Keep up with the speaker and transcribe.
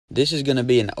This is going to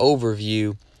be an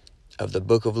overview of the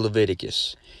book of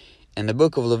Leviticus. And the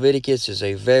book of Leviticus is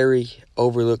a very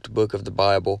overlooked book of the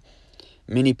Bible.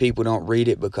 Many people don't read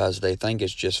it because they think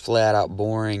it's just flat out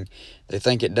boring. They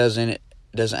think it doesn't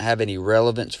have any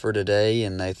relevance for today,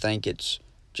 and they think it's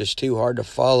just too hard to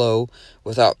follow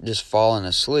without just falling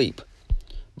asleep.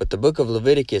 But the book of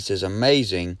Leviticus is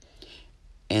amazing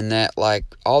in that,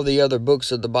 like all the other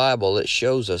books of the Bible, it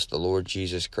shows us the Lord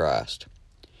Jesus Christ.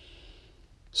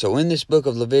 So in this book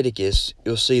of Leviticus,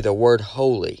 you'll see the word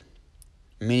holy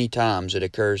many times. It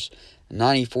occurs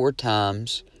 94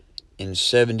 times in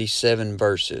 77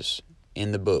 verses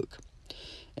in the book.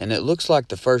 And it looks like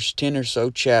the first 10 or so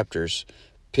chapters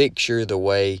picture the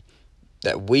way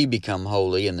that we become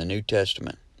holy in the New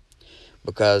Testament.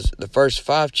 Because the first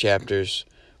 5 chapters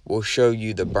will show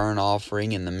you the burnt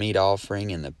offering and the meat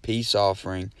offering and the peace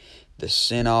offering, the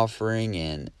sin offering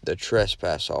and the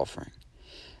trespass offering.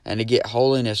 And to get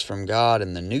holiness from God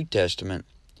in the New Testament,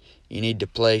 you need to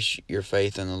place your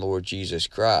faith in the Lord Jesus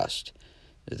Christ,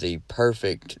 the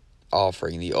perfect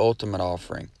offering, the ultimate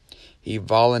offering. He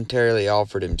voluntarily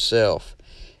offered himself.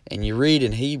 And you read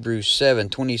in Hebrews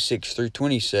 7:26 through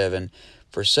 27,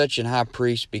 "For such an high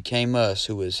priest became us,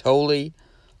 who is holy,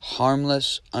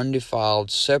 harmless, undefiled,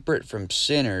 separate from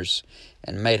sinners,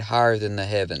 and made higher than the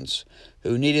heavens,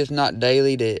 who needeth not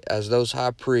daily as those high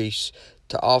priests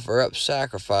to offer up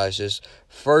sacrifices,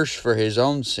 first for his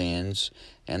own sins,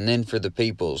 and then for the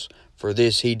people's. For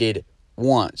this he did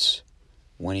once,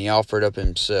 when he offered up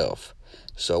himself."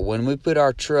 So when we put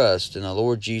our trust in the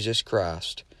Lord Jesus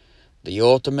Christ, the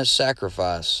ultimate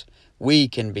sacrifice, we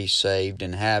can be saved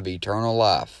and have eternal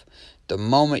life. The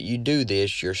moment you do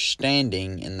this, you're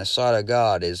standing in the sight of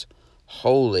God as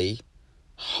holy,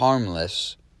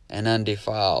 harmless, and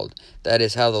undefiled. That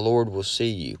is how the Lord will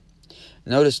see you.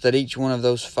 Notice that each one of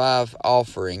those 5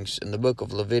 offerings in the book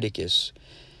of Leviticus,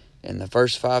 in the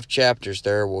first 5 chapters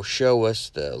there, will show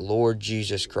us the Lord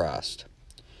Jesus Christ.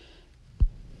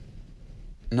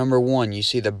 Number 1, you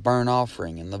see the burnt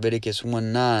offering. In Leviticus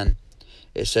 1:9,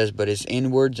 it says, "But his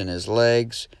inwards and his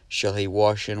legs shall he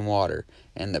wash in water,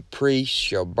 and the priest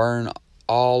shall burn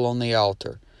all on the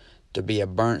altar, to be a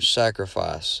burnt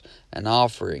sacrifice, an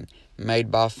offering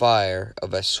made by fire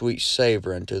of a sweet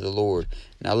savor unto the Lord."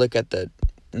 Now look at the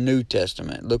New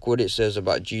Testament. Look what it says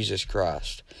about Jesus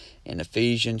Christ. In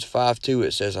Ephesians 5:2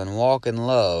 it says, "And walk in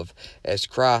love, as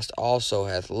Christ also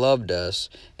hath loved us,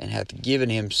 and hath given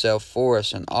himself for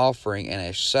us an offering and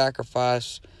a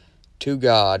sacrifice to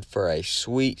God for a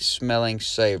sweet-smelling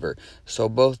savor." So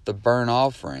both the burnt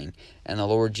offering and the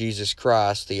Lord Jesus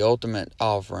Christ, the ultimate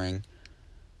offering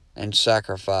and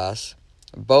sacrifice,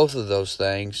 both of those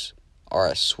things are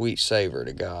a sweet savor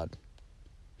to God.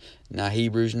 Now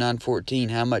Hebrews 9:14,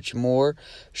 "How much more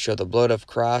shall the blood of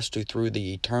Christ, who through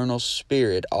the eternal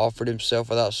Spirit offered himself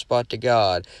without spot to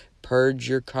God, purge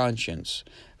your conscience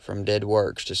from dead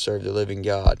works to serve the living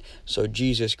God?" So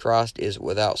Jesus Christ is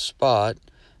without spot,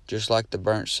 just like the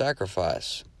burnt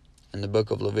sacrifice in the book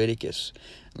of Leviticus.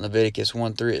 In Leviticus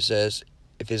 1:3 it says,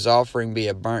 "If his offering be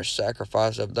a burnt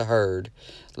sacrifice of the herd,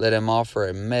 let him offer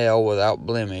a male without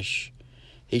blemish.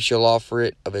 He shall offer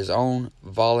it of his own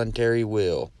voluntary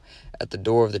will, at the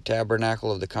door of the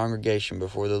tabernacle of the congregation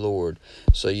before the Lord."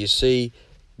 So you see,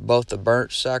 both the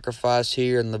burnt sacrifice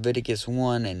here in Leviticus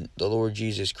 1 and the Lord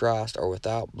Jesus Christ are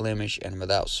without blemish and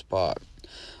without spot.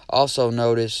 Also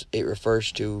notice it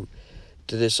refers to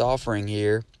this offering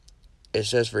here. It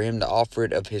says for him to offer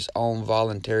it of his own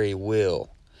voluntary will,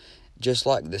 just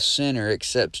like the sinner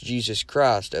accepts Jesus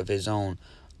Christ of his own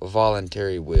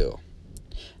voluntary will.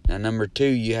 Now number 2,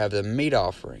 you have the meat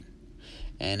offering.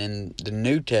 And in the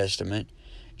New Testament,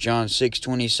 John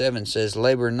 6:27 says,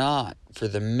 "Labor not for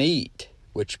the meat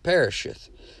which perisheth,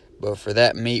 but for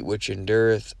that meat which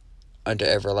endureth unto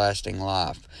everlasting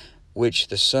life, which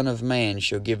the Son of Man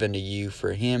shall give unto you,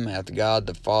 for him hath God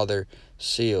the Father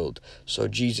sealed." So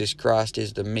Jesus Christ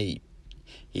is the meat.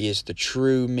 He is the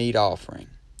true meat offering.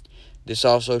 This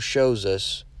also shows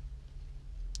us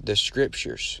the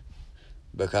Scriptures,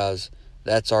 because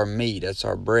that's our meat, that's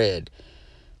our bread.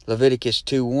 Leviticus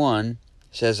 2:1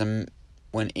 says,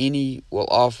 "When any will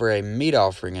offer a meat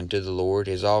offering unto the Lord,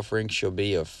 his offering shall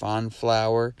be of fine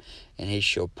flour, and he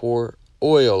shall pour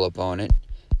oil upon it,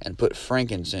 and put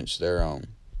frankincense thereon."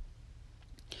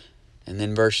 And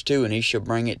then verse 2, "And he shall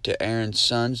bring it to Aaron's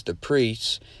sons, the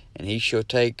priests, and he shall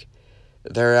take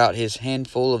thereout his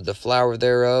handful of the flour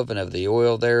thereof, and of the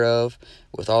oil thereof,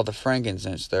 with all the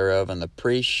frankincense thereof, and the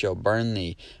priest shall burn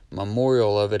the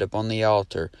memorial of it upon the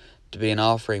altar, to be an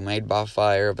offering made by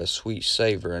fire of a sweet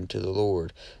savor unto the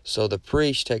Lord." So the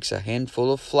priest takes a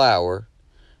handful of flour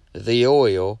the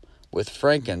oil with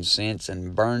frankincense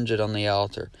and burns it on the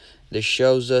altar. This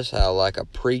shows us how, like a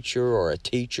preacher or a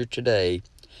teacher today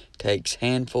takes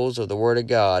handfuls of the Word of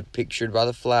God pictured by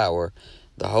the flour,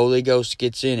 the Holy Ghost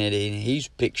gets in it, and he's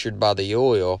pictured by the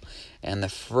oil, and the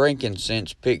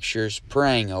frankincense pictures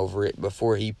praying over it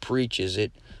before he preaches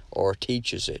it or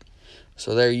teaches it.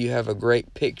 So there you have a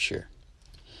great picture.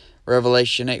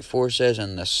 Revelation 8:4 says,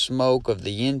 and the smoke of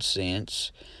the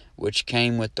incense which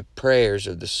came with the prayers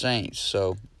of the saints.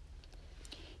 So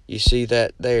you see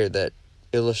that there, that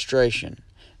illustration.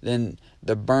 Then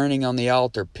the burning on the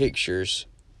altar pictures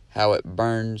how it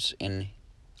burns in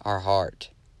our heart,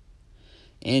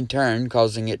 in turn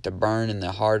causing it to burn in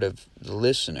the heart of the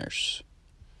listeners.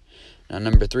 Now,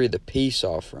 number 3, the peace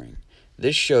offering.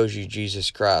 This shows you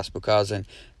Jesus Christ, because in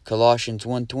Colossians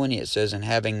 1:20 it says, and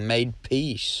having made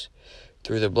peace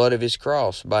through the blood of his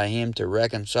cross, by him to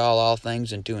reconcile all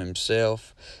things unto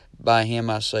himself. By him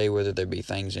I say, whether there be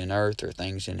things in earth or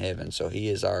things in heaven. So he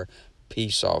is our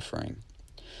peace offering.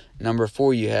 Number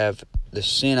 4, you have the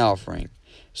sin offering.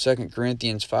 2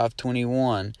 Corinthians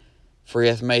 5:21, for he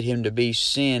hath made him to be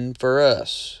sin for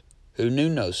us, who knew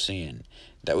no sin,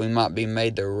 that we might be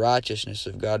made the righteousness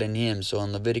of God in him. So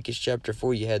in Leviticus chapter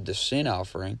 4, you had the sin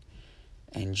offering,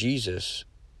 and Jesus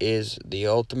is the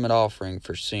ultimate offering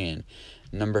for sin.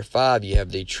 Number 5, you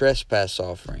have the trespass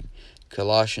offering.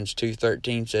 Colossians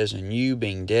 2:13 says, and you,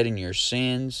 being dead in your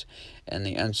sins, and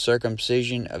the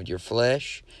uncircumcision of your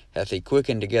flesh, hath he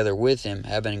quickened together with him,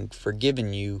 having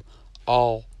forgiven you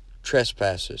all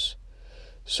trespasses.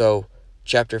 So,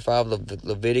 chapter 5 of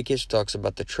Leviticus talks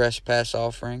about the trespass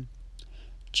offering.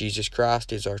 Jesus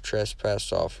Christ is our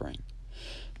trespass offering.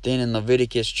 Then in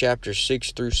Leviticus chapter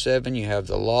 6 through 7, you have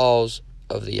the laws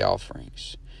of the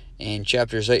offerings. In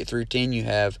chapters 8 through 10, you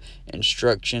have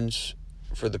instructions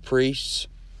for the priests.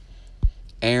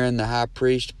 Aaron the high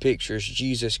priest pictures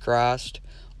Jesus Christ,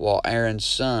 while Aaron's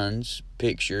sons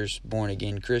pictures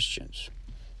born-again Christians.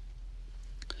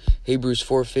 Hebrews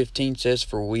 4:15 says,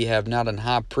 for we have not an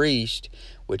high priest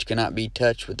which cannot be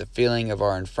touched with the feeling of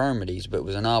our infirmities, but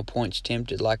was in all points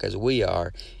tempted like as we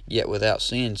are, yet without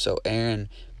sin. So Aaron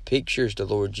pictures the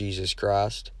Lord Jesus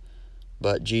Christ,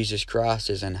 but Jesus Christ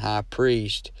is an high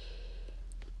priest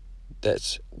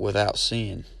that's without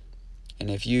sin.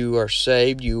 And if you are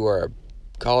saved, you are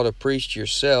called a priest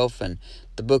yourself. And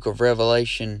the book of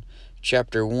Revelation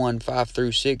chapter 1, 5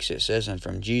 through 6, it says, and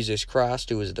from Jesus Christ,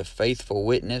 who is the faithful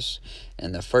witness,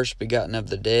 and the first begotten of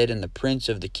the dead, and the prince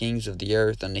of the kings of the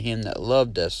earth, unto him that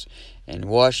loved us, and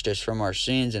washed us from our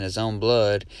sins in his own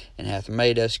blood, and hath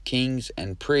made us kings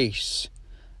and priests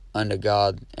unto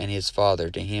God and his Father.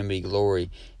 To him be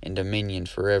glory and dominion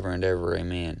forever and ever.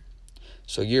 Amen.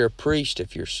 So you're a priest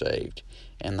if you're saved.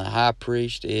 And the high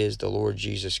priest is the Lord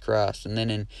Jesus Christ. And then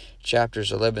in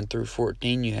chapters 11 through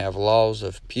 14, you have laws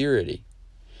of purity.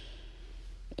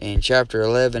 In chapter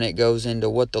 11, it goes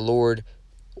into what the Lord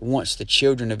wants the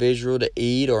children of Israel to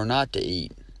eat or not to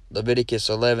eat. Leviticus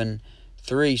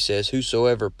 11:3 says,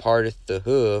 whosoever parteth the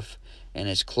hoof, and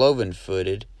is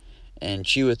cloven-footed, and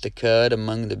cheweth the cud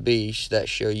among the beasts, that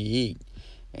shall ye eat.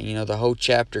 And you know, the whole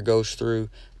chapter goes through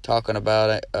talking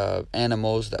about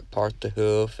animals that part the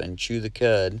hoof and chew the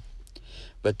cud.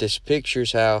 But this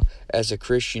pictures how, as a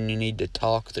Christian, you need to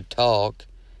talk the talk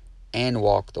and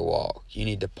walk the walk. You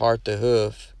need to part the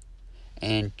hoof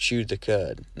and chew the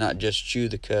cud. Not just chew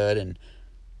the cud and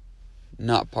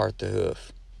not part the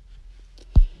hoof.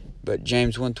 But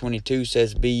James 1:22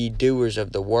 says, be ye doers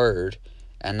of the word,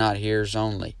 and not hearers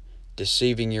only,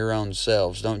 deceiving your own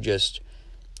selves. Don't just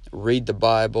read the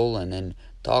Bible and then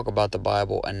talk about the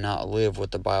Bible and not live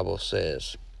what the Bible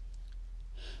says.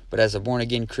 But as a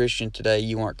born-again Christian today,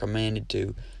 you aren't commanded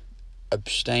to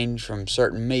abstain from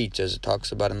certain meats, as it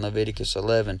talks about in Leviticus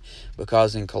 11,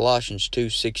 because in Colossians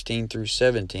 2:16 through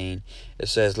 17, it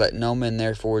says, let no man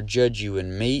therefore judge you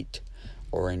in meat,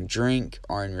 or in drink,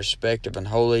 or in respect of an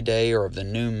holy day, or of the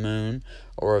new moon,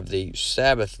 or of the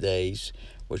Sabbath days,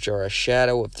 which are a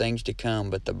shadow of things to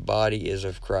come, but the body is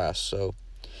of Christ. So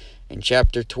in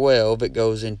chapter 12, it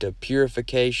goes into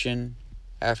purification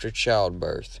after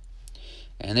childbirth.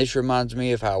 And this reminds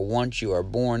me of how once you are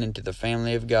born into the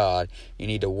family of God, you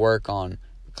need to work on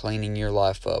cleaning your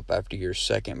life up after your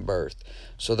second birth.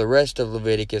 So the rest of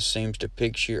Leviticus seems to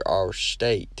picture our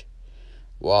state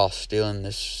while still in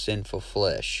this sinful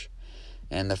flesh.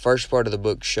 And the first part of the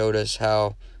book showed us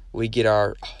how we get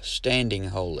our standing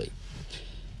holy,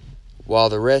 while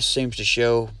the rest seems to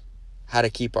show how to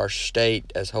keep our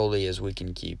state as holy as we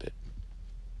can keep it.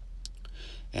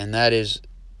 And that is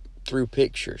through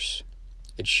pictures.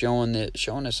 It's showing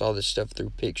us all this stuff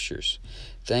through pictures.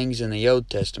 things in the Old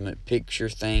Testament picture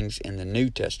things in the New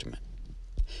Testament.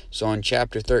 So in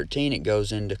chapter 13 it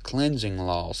goes into cleansing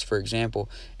laws. For example,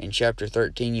 in chapter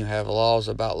 13 you have laws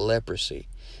about leprosy.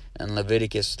 In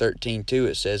Leviticus 13:2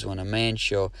 it says, when a man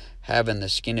shall have in the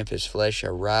skin of his flesh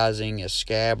a rising, a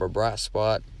scab, or bright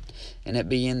spot, and it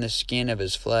be in the skin of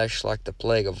his flesh like the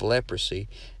plague of leprosy,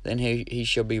 then he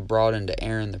shall be brought unto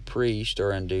Aaron the priest,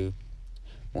 or unto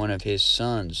one of his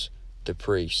sons, the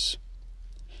priests.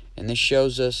 And this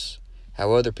shows us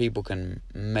how other people can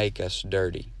make us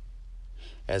dirty.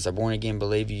 As a born-again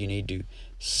believer, you need to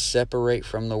separate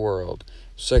from the world.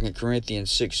 2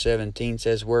 Corinthians 6:17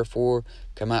 says, wherefore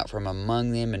come out from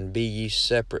among them, and be ye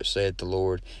separate, saith the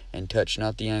Lord, and touch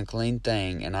not the unclean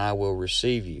thing, and I will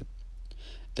receive you.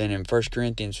 Then in 1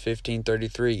 Corinthians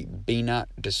 15:33, be not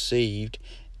deceived,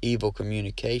 evil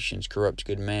communications corrupt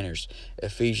good manners.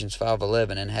 Ephesians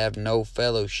 5:11, and have no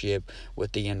fellowship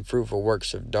with the unfruitful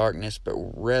works of darkness, but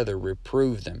rather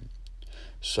reprove them.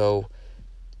 So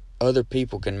other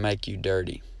people can make you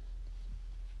dirty.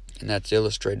 And that's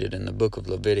illustrated in the book of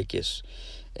Leviticus.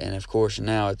 And of course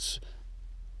now it's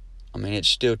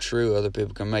still true. Other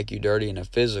people can make you dirty in a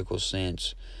physical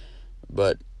sense,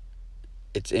 but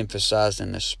it's emphasized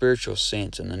in the spiritual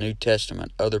sense. In the New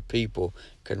Testament, other people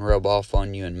can rub off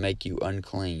on you and make you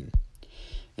unclean.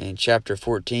 In chapter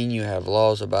 14, you have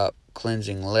laws about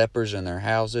cleansing lepers in their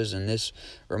houses, and this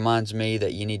reminds me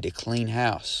that you need to clean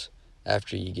house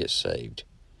after you get saved.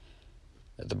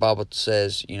 The Bible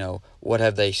says, what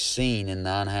have they seen in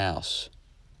thine house?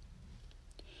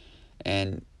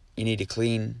 And you need to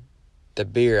clean the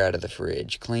beer out of the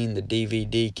fridge, clean the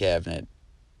DVD cabinet,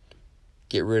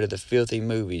 get rid of the filthy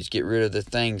movies, get rid of the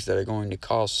things that are going to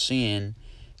cause sin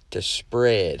to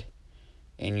spread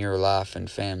in your life and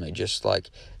family, just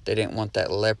like they didn't want that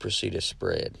leprosy to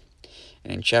spread.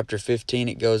 And in chapter 15,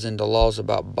 it goes into laws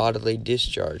about bodily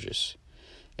discharges.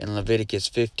 In Leviticus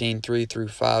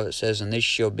 15:3-5, it says, and this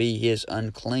shall be his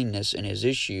uncleanness in his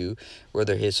issue,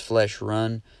 whether his flesh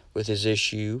run with his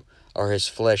issue, or his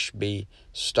flesh be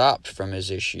stopped from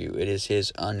his issue. It is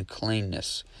his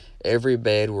uncleanness. Every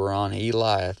bed whereon he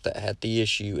lieth that hath the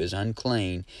issue is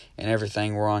unclean, and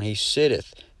everything whereon he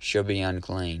sitteth shall be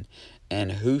unclean.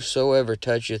 And whosoever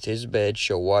toucheth his bed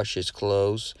shall wash his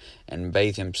clothes, and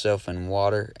bathe himself in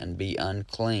water, and be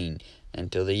unclean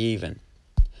until the even.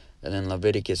 And then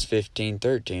Leviticus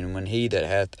 15:13, when he that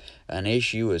hath an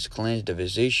issue is cleansed of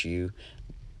his issue,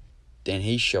 then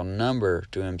he shall number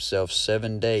to himself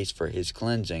 7 days for his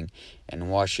cleansing, and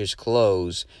wash his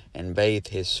clothes, and bathe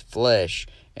his flesh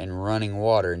in running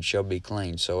water, and shall be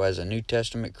clean. So as a New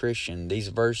Testament Christian, these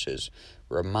verses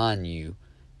remind you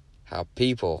how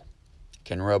people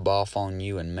can rub off on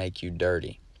you and make you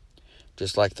dirty.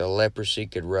 Just like the leprosy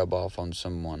could rub off on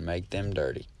someone, make them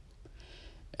dirty.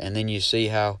 And then you see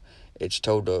how it's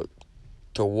told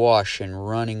to wash in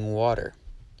running water.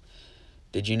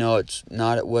 Did you know it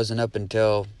wasn't up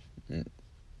until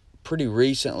pretty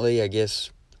recently, I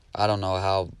guess, I don't know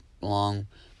how long,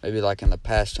 maybe like in the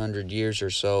past 100 years or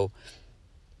so,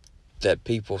 that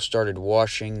people started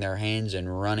washing their hands in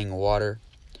running water.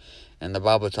 And the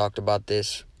Bible talked about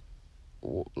this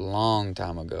long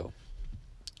time ago.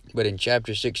 But in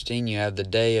chapter 16, you have the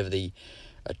Day of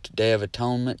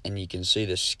Atonement, and you can see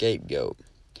the scapegoat.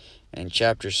 In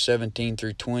chapters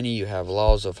 17-20, you have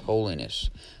laws of holiness.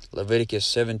 Leviticus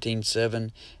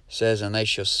 17:7 says, and they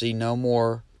shall no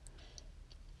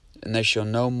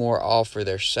more offer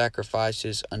their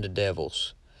sacrifices unto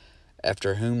devils,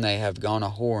 after whom they have gone a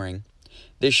whoring.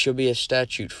 This shall be a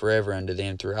statute forever unto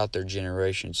them throughout their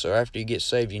generations. So after you get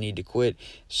saved, you need to quit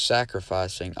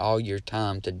sacrificing all your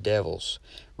time to devils.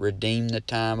 Redeem the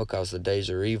time, because the days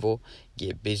are evil.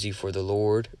 Get busy for the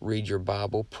Lord. Read your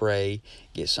Bible. Pray.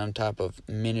 Get some type of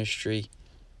ministry,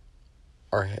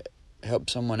 or help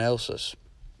someone else's.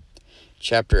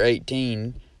 Chapter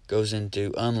 18 goes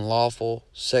into unlawful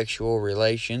sexual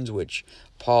relations, which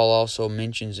Paul also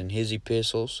mentions in his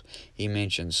epistles. He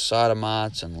mentions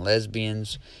sodomites and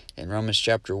lesbians. In Romans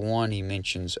chapter 1, he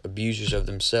mentions abusers of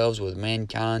themselves with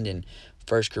mankind in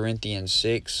 1 Corinthians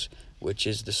 6, which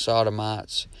is the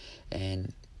sodomites.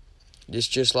 And it's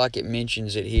just like it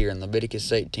mentions it here in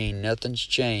Leviticus 18. Nothing's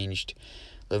changed.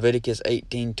 Leviticus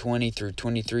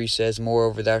 18:20-23 says,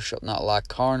 moreover, thou shalt not lie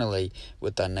carnally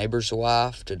with thy neighbor's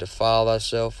wife, to defile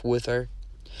thyself with her.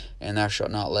 And thou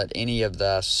shalt not let any of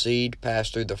thy seed pass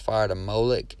through the fire to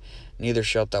Molech, Neither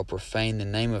shalt thou profane the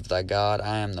name of thy God.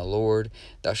 I am the Lord.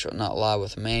 Thou shalt not lie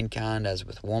with mankind as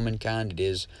with womankind. It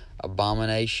is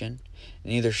abomination.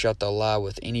 Neither shalt thou lie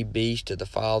with any beast to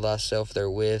defile thyself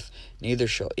therewith. Neither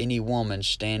shall any woman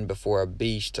stand before a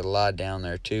beast to lie down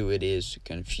thereto. It is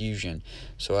confusion.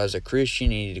 So as a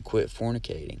Christian, you need to quit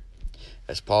fornicating,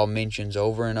 as Paul mentions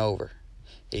over and over.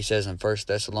 He says in 1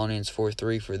 Thessalonians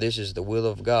 4:3, for this is the will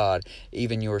of God,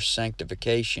 even your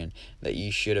sanctification, that ye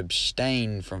should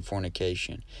abstain from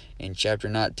fornication. In chapter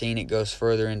 19, it goes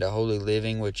further into holy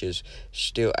living, which is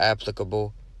still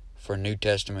applicable for New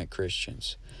Testament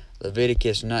Christians.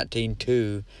 Leviticus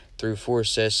 19:2-4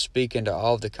 says, speak unto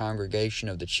all the congregation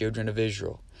of the children of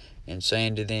Israel, and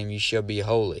saying to them, ye shall be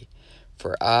holy,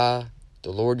 for I,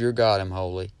 the Lord your God, am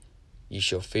holy. Ye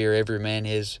shall fear every man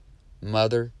his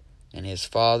mother and his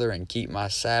father, and keep my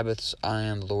Sabbaths. I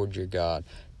am the Lord your God.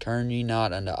 Turn ye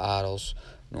not unto idols,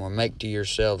 nor make to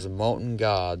yourselves molten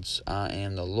gods. I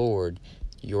am the Lord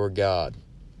your God.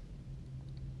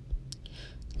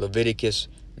 Leviticus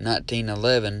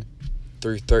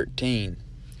 19:11-13.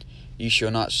 Ye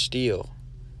shall not steal,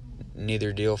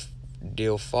 neither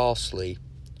deal falsely,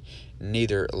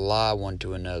 neither lie one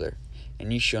to another.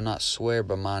 And ye shall not swear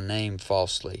by my name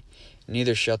falsely.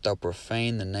 Neither shalt thou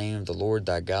profane the name of the Lord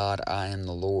thy God. I am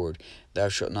the Lord. Thou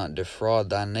shalt not defraud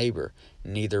thy neighbor,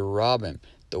 neither rob him.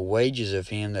 The wages of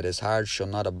him that is hired shall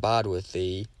not abide with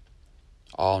thee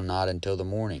all night until the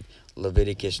morning.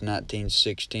 Leviticus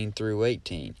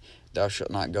 19:16-18. Thou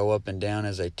shalt not go up and down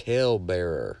as a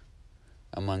talebearer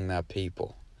among thy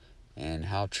people. And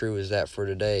how true is that for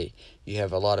today? You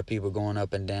have a lot of people going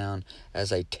up and down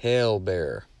as a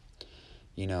talebearer,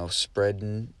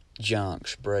 spreading junk,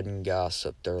 spreading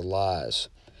gossip, their lies.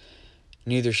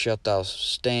 Neither shalt thou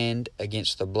stand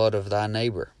against the blood of thy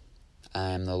neighbor.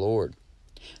 I am the Lord.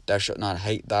 Thou shalt not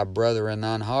hate thy brother in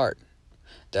thine heart.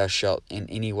 Thou shalt in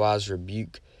any wise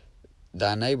rebuke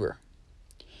thy neighbor,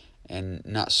 and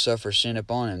not suffer sin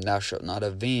upon him. Thou shalt not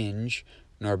avenge,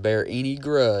 nor bear any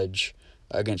grudge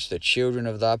against the children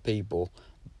of thy people,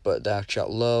 but thou shalt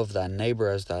love thy neighbor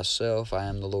as thyself. I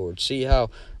am the Lord. See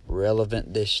how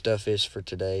relevant this stuff is for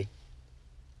today?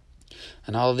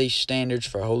 And all of these standards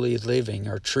for holy living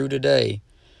are true today.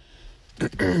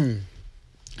 And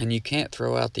you can't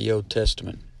throw out the Old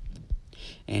Testament.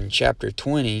 And chapter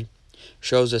 20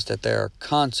 shows us that there are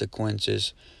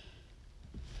consequences.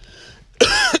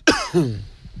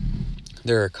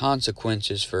 There are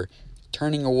consequences for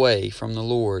turning away from the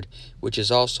Lord, which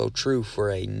is also true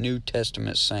for a New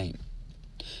Testament saint.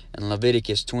 In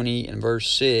Leviticus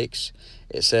 20:6,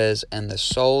 it says, and the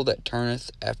soul that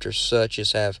turneth after such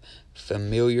as have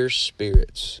familiar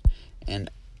spirits, and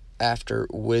after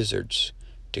wizards,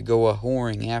 to go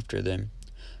a-whoring after them,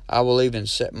 I will even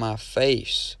set my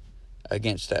face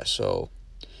against that soul,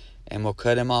 and will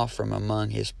cut him off from among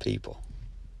his people.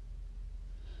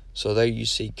 So there you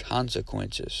see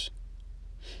consequences.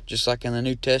 Just like in the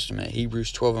New Testament,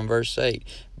 Hebrews 12:8,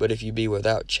 but if you be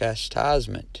without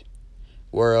chastisement,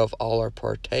 whereof all are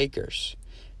partakers,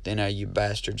 then are you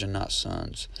bastards and not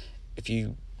sons. If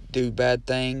you do bad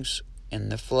things in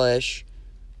the flesh,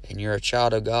 and you're a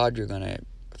child of God, you're going to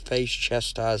face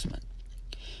chastisement.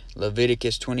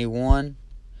 Leviticus 21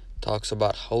 talks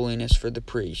about holiness for the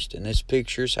priest, and this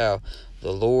pictures how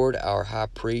the Lord, our high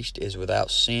priest, is without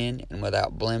sin and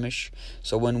without blemish.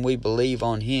 So when we believe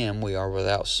on him, we are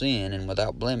without sin and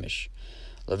without blemish.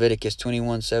 Leviticus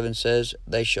 21:7 says,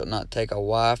 they shall not take a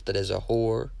wife that is a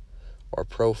whore or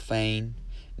profane,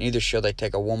 neither shall they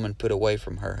take a woman put away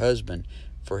from her husband,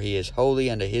 for he is holy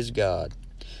unto his God.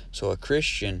 So a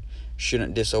Christian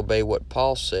shouldn't disobey what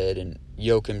Paul said and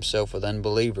yoke himself with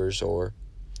unbelievers or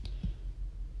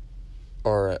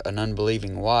an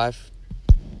unbelieving wife.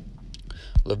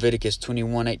 Leviticus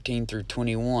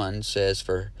 21:18-21 says,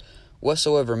 for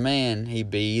whatsoever man he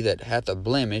be that hath a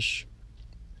blemish,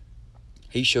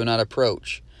 he shall not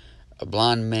approach a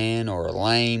blind man or a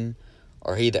lame,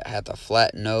 or he that hath a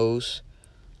flat nose.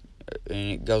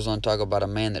 And it goes on to talk about a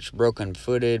man that's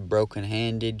broken-footed,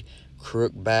 broken-handed,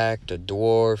 crook-backed, a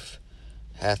dwarf,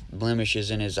 hath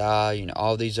blemishes in his eye,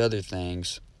 all these other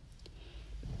things.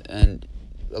 And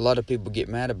a lot of people get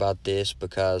mad about this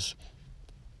because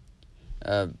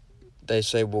they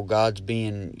say, well, God's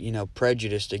being,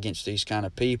 prejudiced against these kind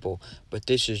of people. But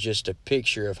this is just a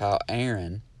picture of how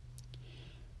Aaron,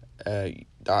 the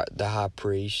high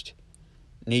priest,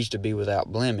 needs to be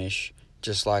without blemish,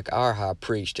 just like our high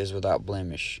priest is without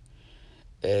blemish.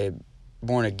 A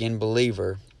born-again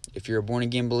believer, if you're a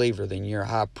born-again believer, then your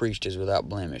high priest is without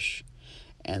blemish.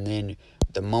 And then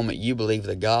the moment you believe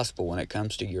the gospel, when it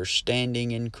comes to your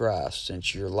standing in Christ,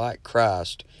 since you're like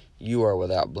Christ, you are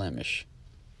without blemish.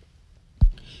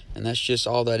 And that's just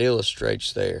all that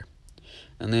illustrates there.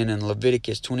 And then in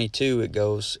Leviticus 22, it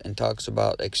goes and talks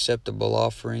about acceptable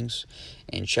offerings.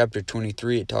 In chapter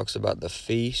 23, it talks about the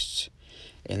feasts.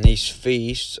 And these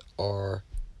feasts are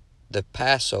the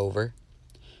Passover,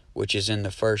 which is in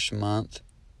the first month.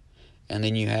 And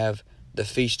then you have the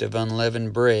Feast of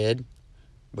Unleavened Bread,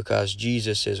 because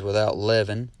Jesus is without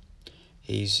leaven.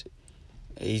 He's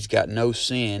got no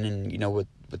sin. And,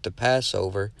 with the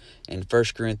Passover, in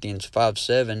 1 Corinthians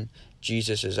 5:7,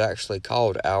 Jesus is actually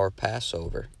called our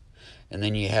Passover. And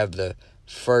then you have the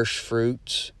first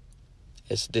fruits.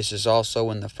 This is also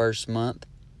in the first month.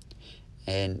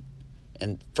 And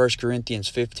 1 Corinthians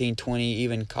 15:20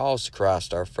 even calls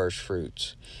Christ our first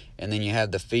fruits. And then you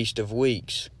have the Feast of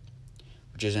Weeks,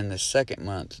 which is in the second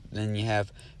month. Then you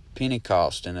have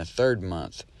Pentecost in the third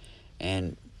month.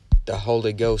 And the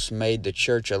Holy Ghost made the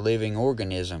church a living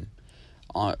organism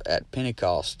at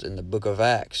Pentecost in the book of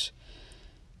Acts.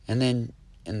 And then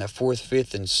in the 4th,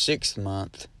 5th, and 6th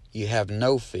month, you have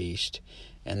no feast.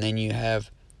 And then you have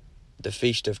the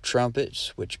Feast of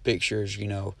Trumpets, which pictures,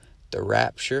 the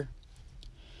rapture.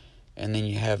 And then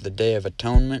you have the Day of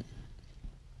Atonement.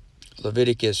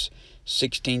 Leviticus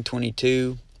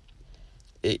 16:22,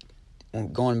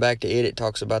 going back to it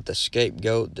talks about the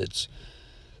scapegoat that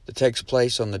takes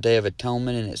place on the Day of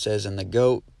Atonement. And it says, "And the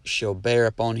goat shall bear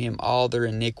upon him all their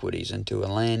iniquities into a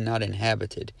land not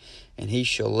inhabited, and he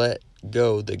shall let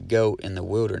go the goat in the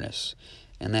wilderness."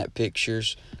 And that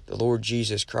pictures the Lord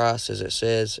Jesus Christ, as it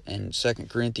says in 2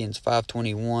 Corinthians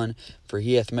 5:21, "For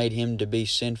he hath made him to be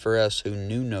sin for us who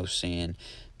knew no sin,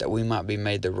 that we might be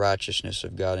made the righteousness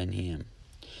of God in him."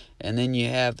 And then you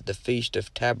have the Feast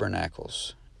of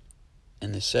Tabernacles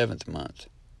in the 7th month.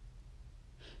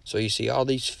 So you see all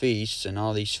these feasts, and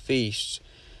all these feasts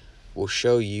will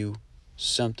show you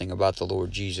something about the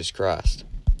Lord Jesus Christ.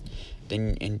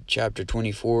 Then in chapter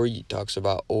 24, it talks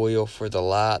about oil for the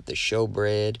light, the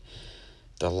showbread.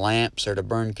 The lamps are to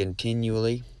burn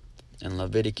continually. In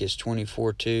Leviticus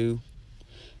 24:2,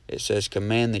 it says,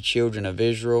 "Command the children of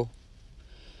Israel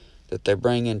that they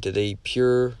bring unto thee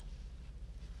pure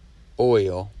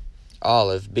oil,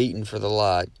 olive, beaten for the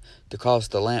light, to cause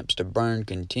the lamps to burn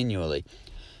continually."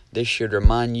 This should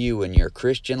remind you in your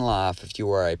Christian life, if you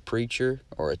are a preacher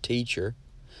or a teacher,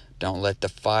 don't let the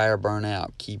fire burn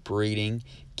out. Keep reading,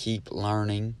 keep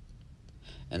learning,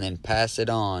 and then pass it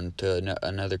on to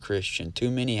another Christian. Too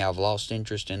many have lost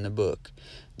interest in the book.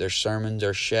 Their sermons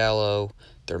are shallow.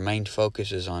 Their main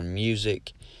focus is on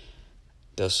music.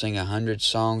 They'll sing 100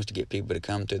 songs to get people to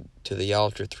come to the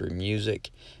altar through music,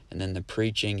 and then the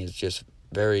preaching is just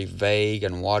very vague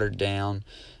and watered down.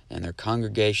 And their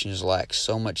congregations lack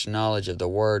so much knowledge of the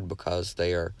Word because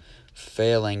they are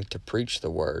failing to preach the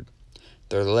Word.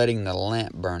 They're letting the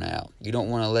lamp burn out. You don't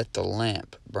want to let the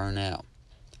lamp burn out.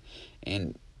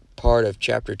 In part of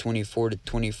chapter 24 to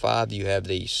 25, you have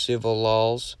the civil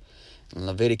laws. In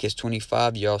Leviticus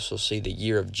 25, you also see the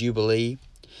year of Jubilee.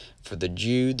 For the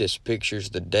Jew, this pictures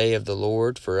the day of the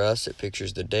Lord. For us, it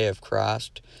pictures the day of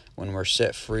Christ when we're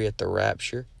set free at the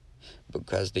rapture.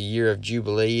 Because the year of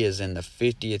Jubilee is in the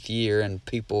 50th year, and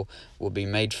people will be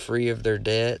made free of their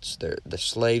debts. The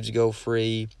slaves go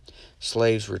free.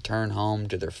 Slaves return home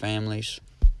to their families.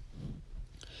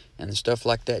 And stuff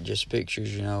like that just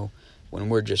pictures, when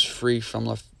we're just free from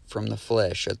the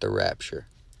flesh at the rapture.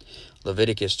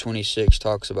 Leviticus 26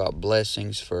 talks about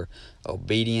blessings for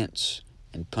obedience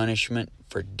and punishment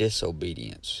for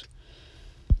disobedience.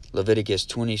 Leviticus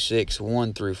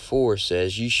 26:1-4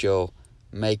 says, "You shall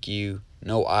make you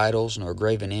no idols, nor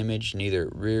graven image, neither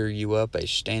rear you up a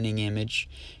standing image,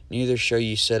 neither shall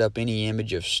you set up any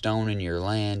image of stone in your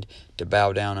land to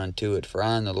bow down unto it, for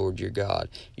I am the Lord your God.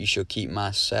 You shall keep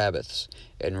my Sabbaths,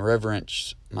 and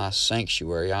reverence my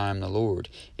sanctuary, I am the Lord.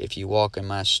 If you walk in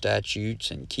my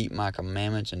statutes, and keep my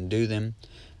commandments, and do them,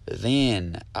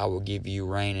 then I will give you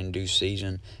rain in due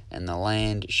season, and the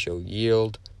land shall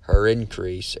yield her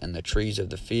increase, and the trees of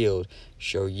the field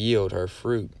shall yield her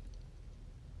fruit."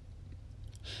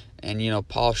 And,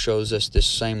 Paul shows us this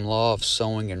same law of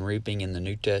sowing and reaping in the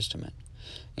New Testament.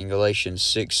 In Galatians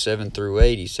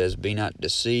 6:7-8, he says, "Be not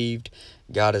deceived,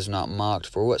 God is not mocked.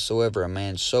 For whatsoever a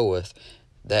man soweth,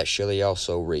 that shall he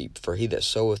also reap. For he that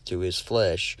soweth to his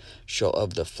flesh shall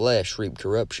of the flesh reap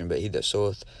corruption, but he that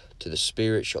soweth to the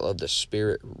Spirit shall of the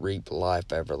Spirit reap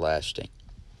life everlasting."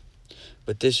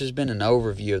 But this has been an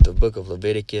overview of the book of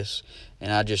Leviticus,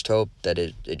 and I just hope that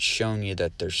it's shown you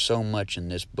that there's so much in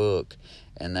this book,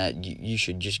 and that you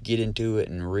should just get into it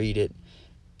and read it,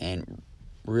 and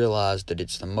realize that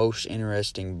it's the most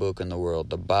interesting book in the world,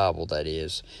 the Bible, that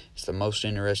is. It's the most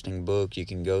interesting book. You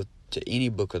can go to any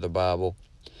book of the Bible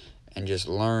and just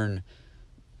learn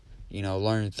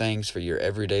things for your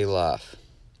everyday life.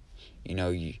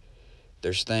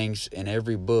 There's things in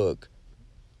every book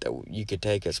that you could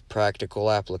take as practical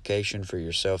application for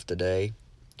yourself today,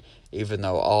 even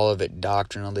though all of it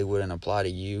doctrinally wouldn't apply to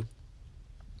you.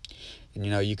 And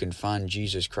you can find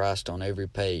Jesus Christ on every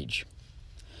page.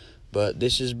 But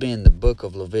this has been the book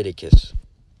of Leviticus.